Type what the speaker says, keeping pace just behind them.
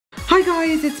Hi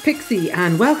guys, it's Pixie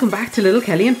and welcome back to Little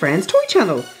Kelly and Friends Toy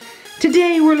Channel.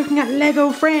 Today we're looking at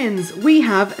Lego Friends. We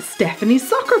have Stephanie's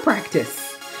soccer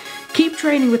practice. Keep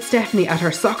training with Stephanie at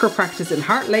her soccer practice in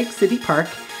Heartlake City Park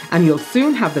and you'll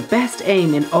soon have the best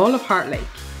aim in all of Heartlake.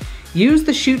 Use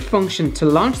the shoot function to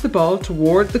launch the ball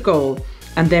toward the goal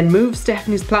and then move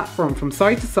Stephanie's platform from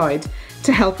side to side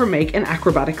to help her make an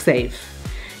acrobatic save.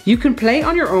 You can play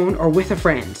on your own or with a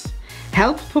friend.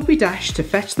 Help Puppy Dash to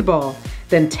fetch the ball,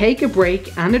 then take a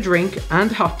break and a drink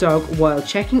and hot dog while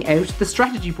checking out the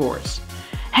strategy board.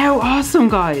 How awesome,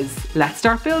 guys! Let's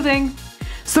start building.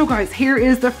 So guys, here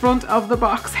is the front of the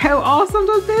box. How awesome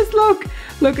does this look?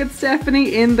 Look at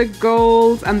Stephanie in the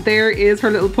goals and there is her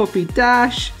little Puppy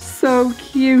Dash. So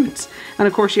cute. And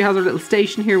of course she has her little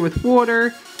station here with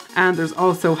water and there's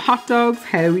also hot dogs.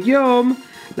 How yum!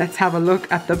 Let's have a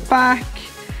look at the back.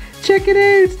 Check it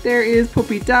out, there is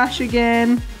Puppy Dash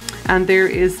again and there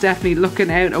is Stephanie looking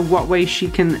out at what way she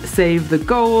can save the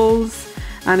goals,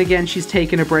 and again she's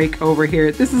taking a break over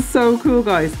here. This is so cool,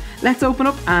 guys. Let's open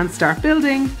up and start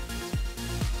building.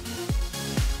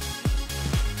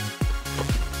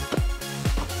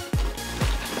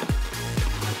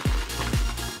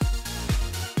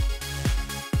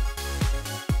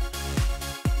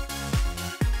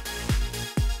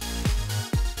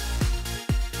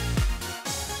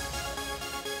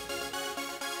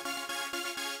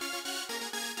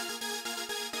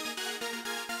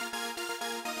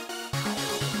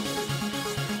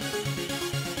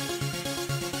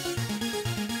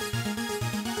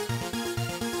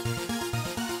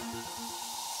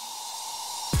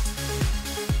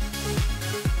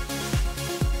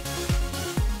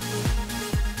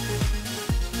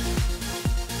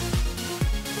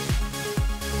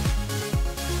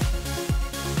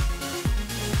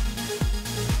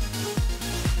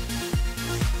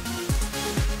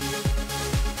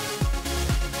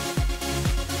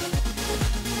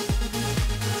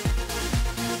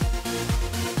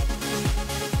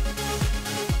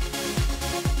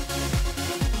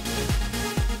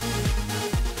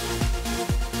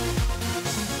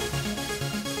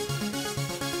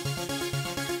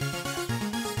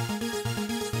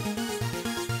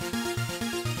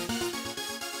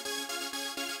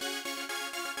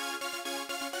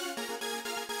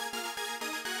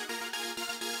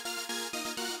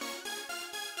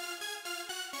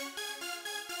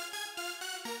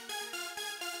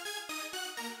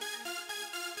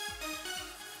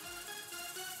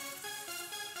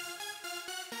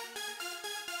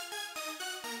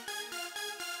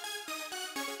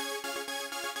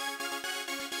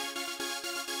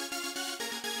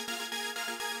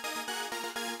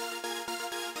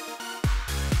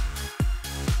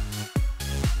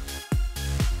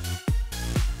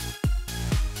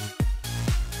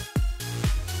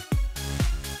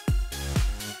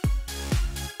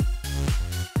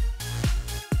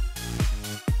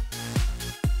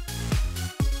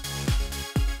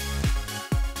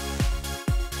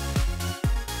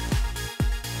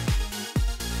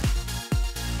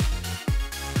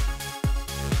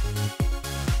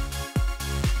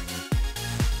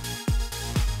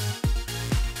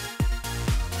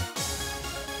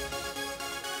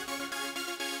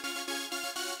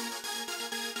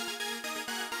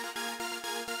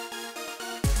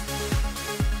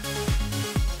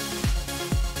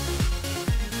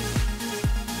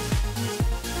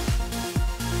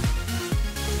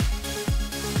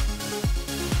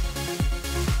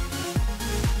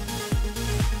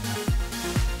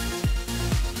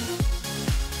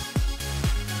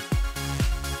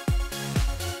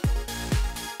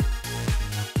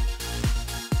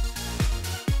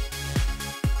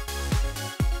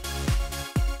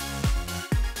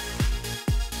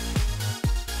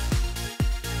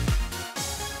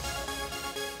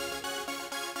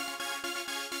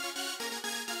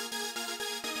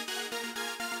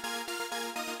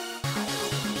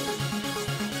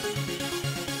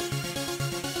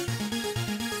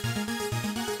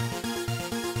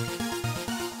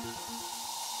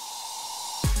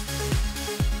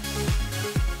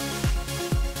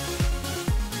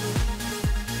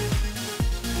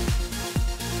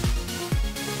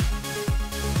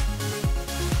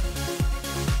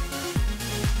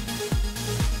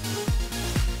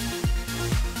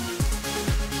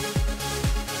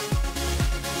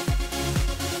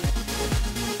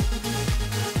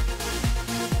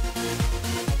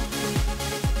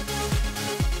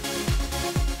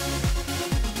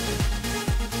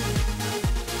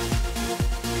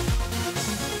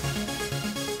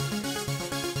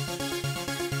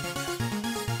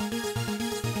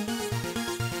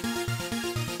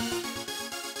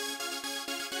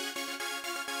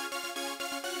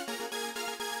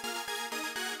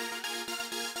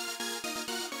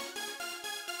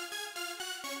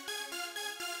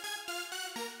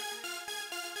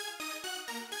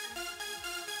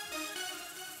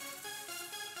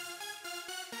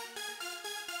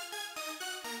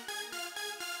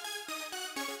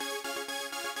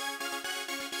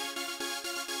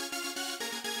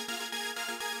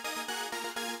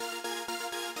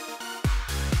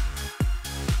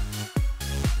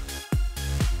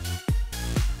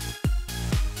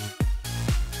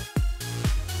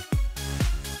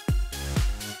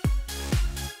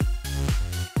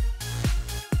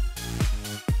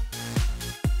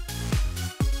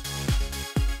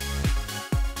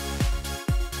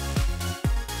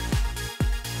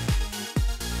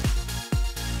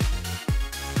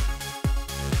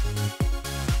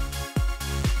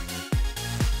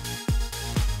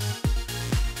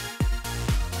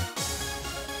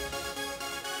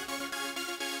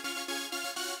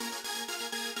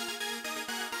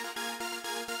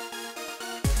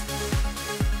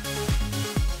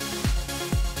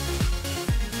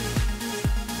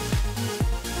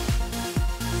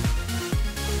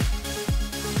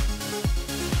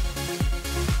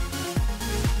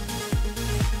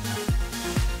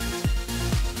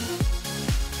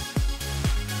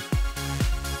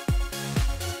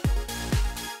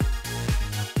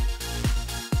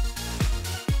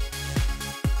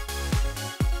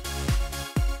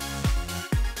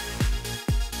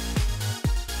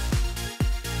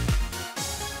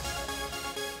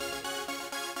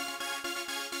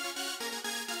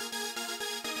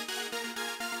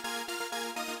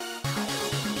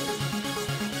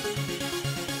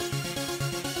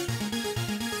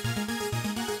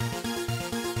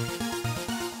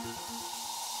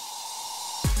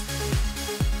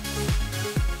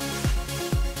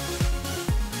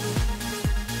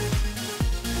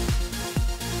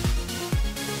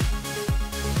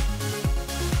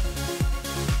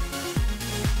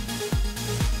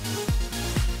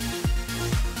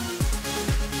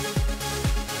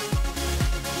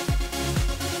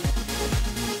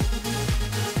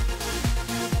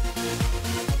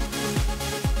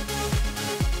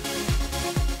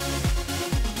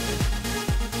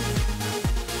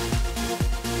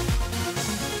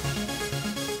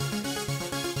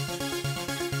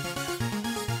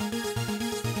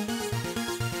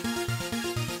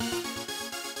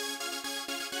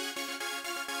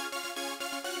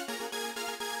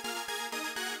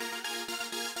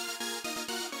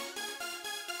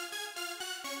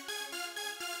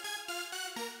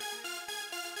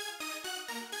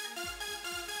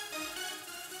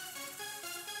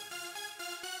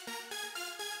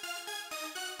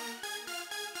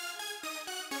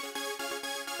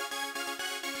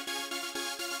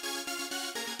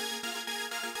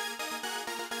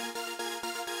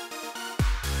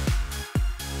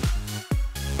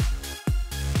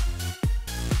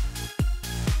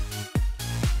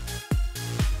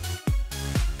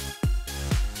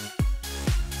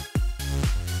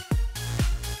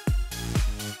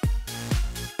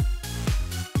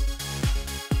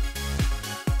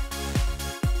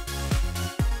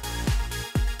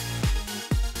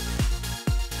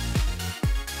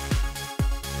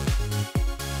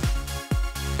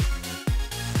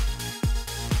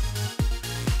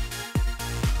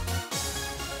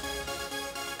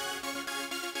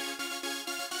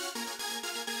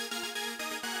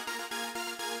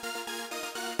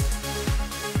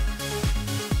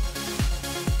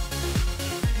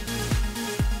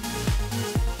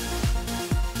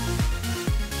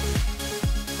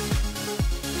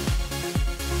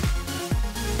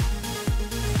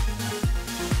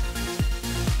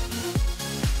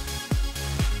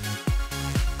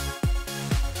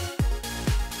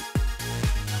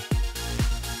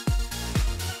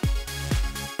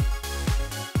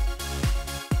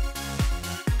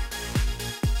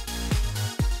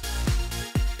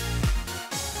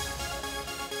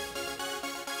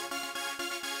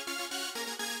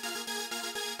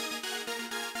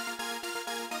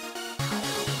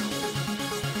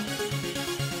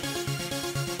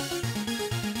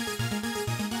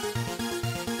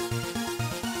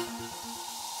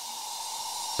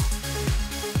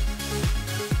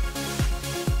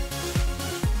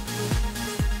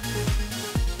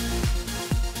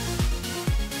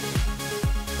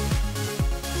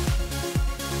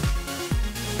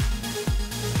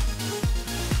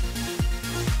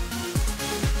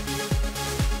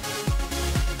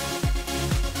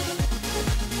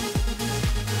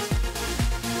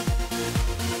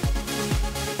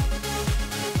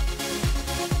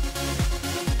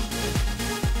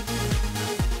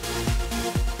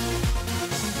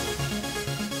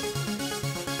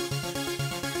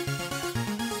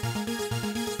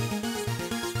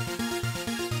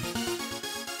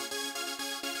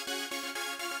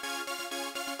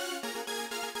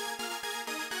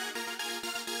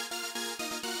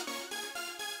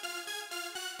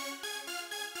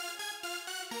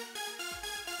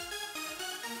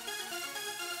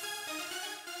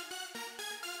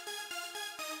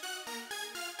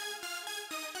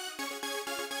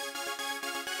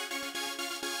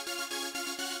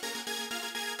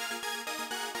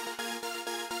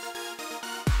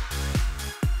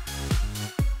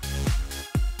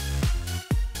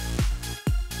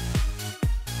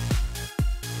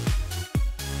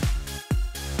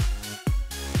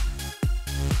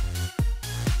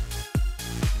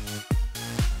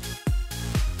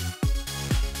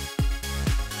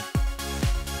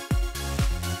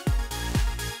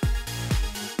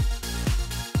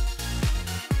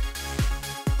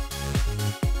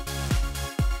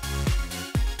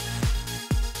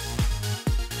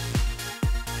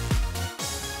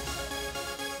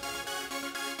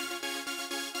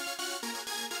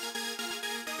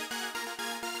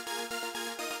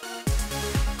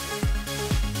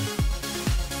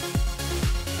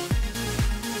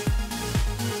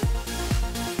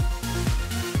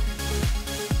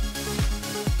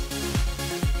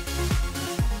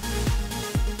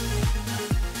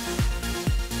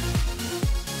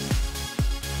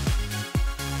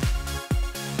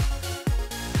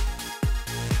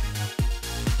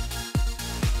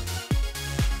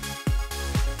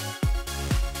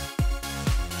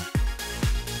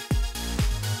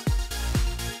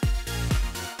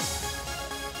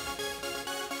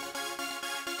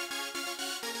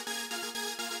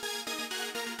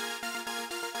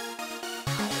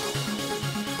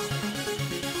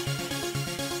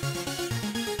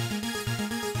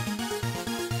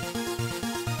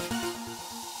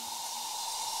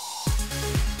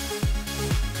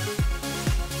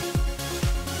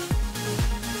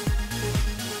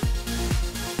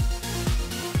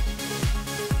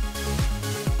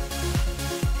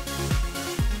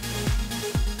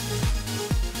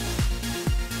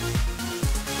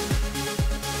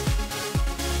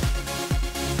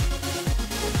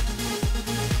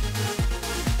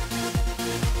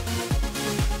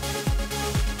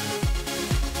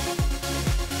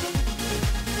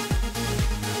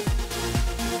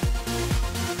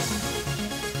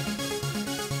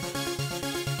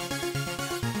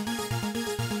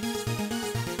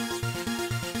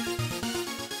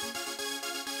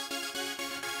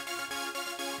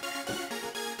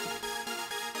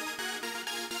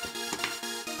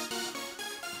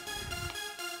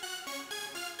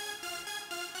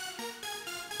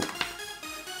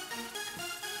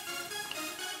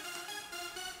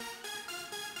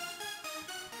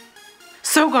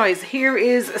 So guys, here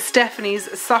is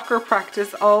Stephanie's soccer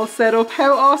practice all set up.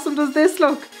 How awesome does this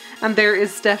look? And there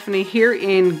is Stephanie here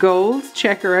in gold.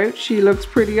 Check her out, she looks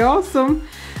pretty awesome.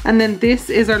 And then this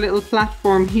is our little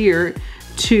platform here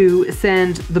to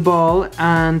send the ball,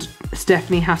 and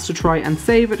Stephanie has to try and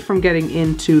save it from getting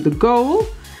into the goal.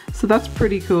 So that's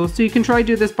pretty cool. So you can try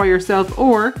do this by yourself,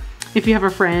 or if you have a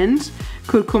friend,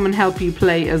 could come and help you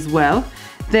play as well.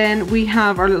 Then we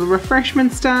have our little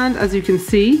refreshment stand. As you can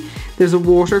see, there's a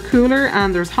water cooler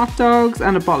and there's hot dogs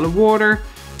and a bottle of water.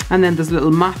 And then there's a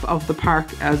little map of the park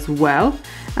as well.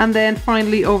 And then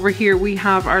finally over here we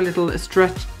have our little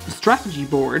strategy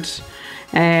board.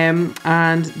 And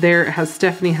there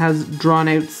Stephanie has drawn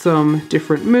out some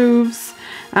different moves.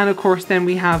 And of course then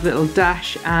we have little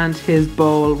Dash and his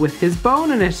ball with his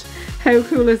bone in it. How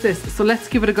cool is this? So let's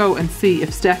give it a go and see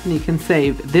if Stephanie can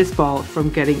save this ball from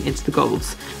getting into the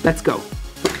goals. Let's go.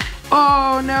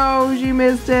 Oh no, she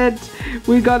missed it.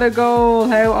 We got a goal,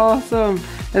 how awesome.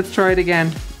 Let's try it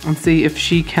again and see if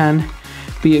she can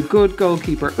be a good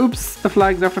goalkeeper. Oops, the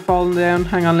flag's after falling down.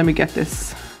 Hang on, let me get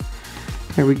this.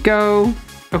 There we go.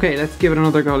 Okay, let's give it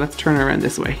another go. Let's turn her around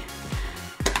this way.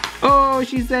 Oh,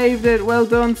 she saved it. Well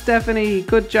done, Stephanie.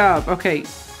 Good job. Okay,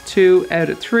 2 out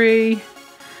of 3.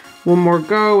 One more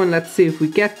go, and let's see if we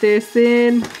get this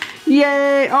in.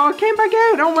 Yay! Oh, it came back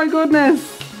out. Oh my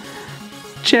goodness.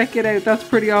 Check it out. That's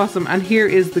pretty awesome. And here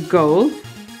is the goal.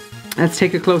 Let's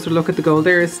take a closer look at the goal.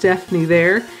 There is Stephanie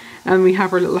there. And we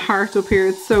have her little heart up here.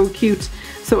 It's so cute.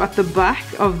 So at the back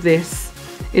of this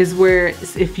is where,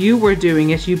 if you were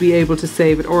doing it, you'd be able to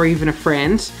save it, or even a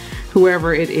friend,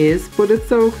 whoever it is. But it's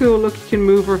so cool. Look, you can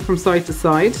move her from side to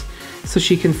side so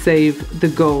she can save the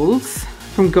goals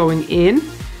from going in.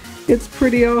 It's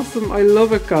pretty awesome. I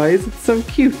love it, guys. It's so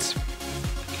cute.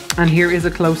 And here is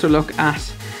a closer look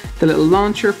at the little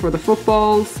launcher for the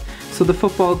footballs. So the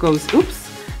football goes,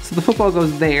 so the football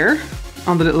goes there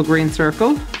on the little green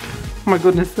circle. Oh my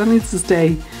goodness, that needs to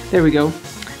stay. There we go.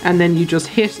 And then you just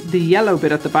hit the yellow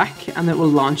bit at the back and it will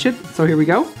launch it. So here we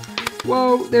go.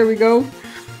 Whoa, there we go.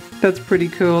 That's pretty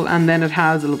cool. And then it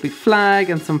has a lovely flag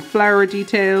and some flower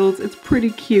details. It's pretty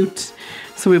cute.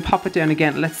 So we'll pop it down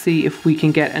again. Let's see if we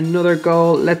can get another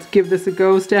goal. Let's give this a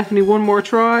go, Stephanie. One more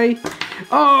try.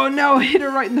 Oh no, hit her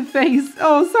right in the face.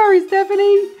 Oh, sorry,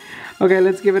 Stephanie. Okay,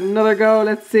 let's give it another go.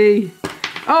 Let's see.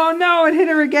 Oh no, it hit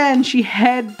her again. She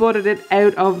head-butted it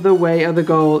out of the way of the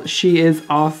goal. She is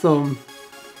awesome.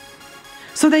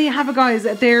 So there you have it, guys.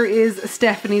 There is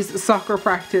Stephanie's soccer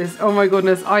practice. Oh my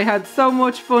goodness, I had so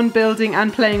much fun building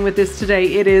and playing with this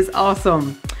today. It is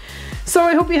awesome. So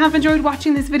I hope you have enjoyed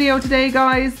watching this video today,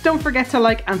 guys. Don't forget to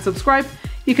like and subscribe.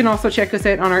 You can also check us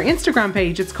out on our Instagram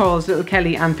page. It's called Little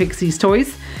Kelly and Pixie's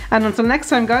Toys. And until next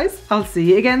time, guys, I'll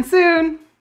see you again soon.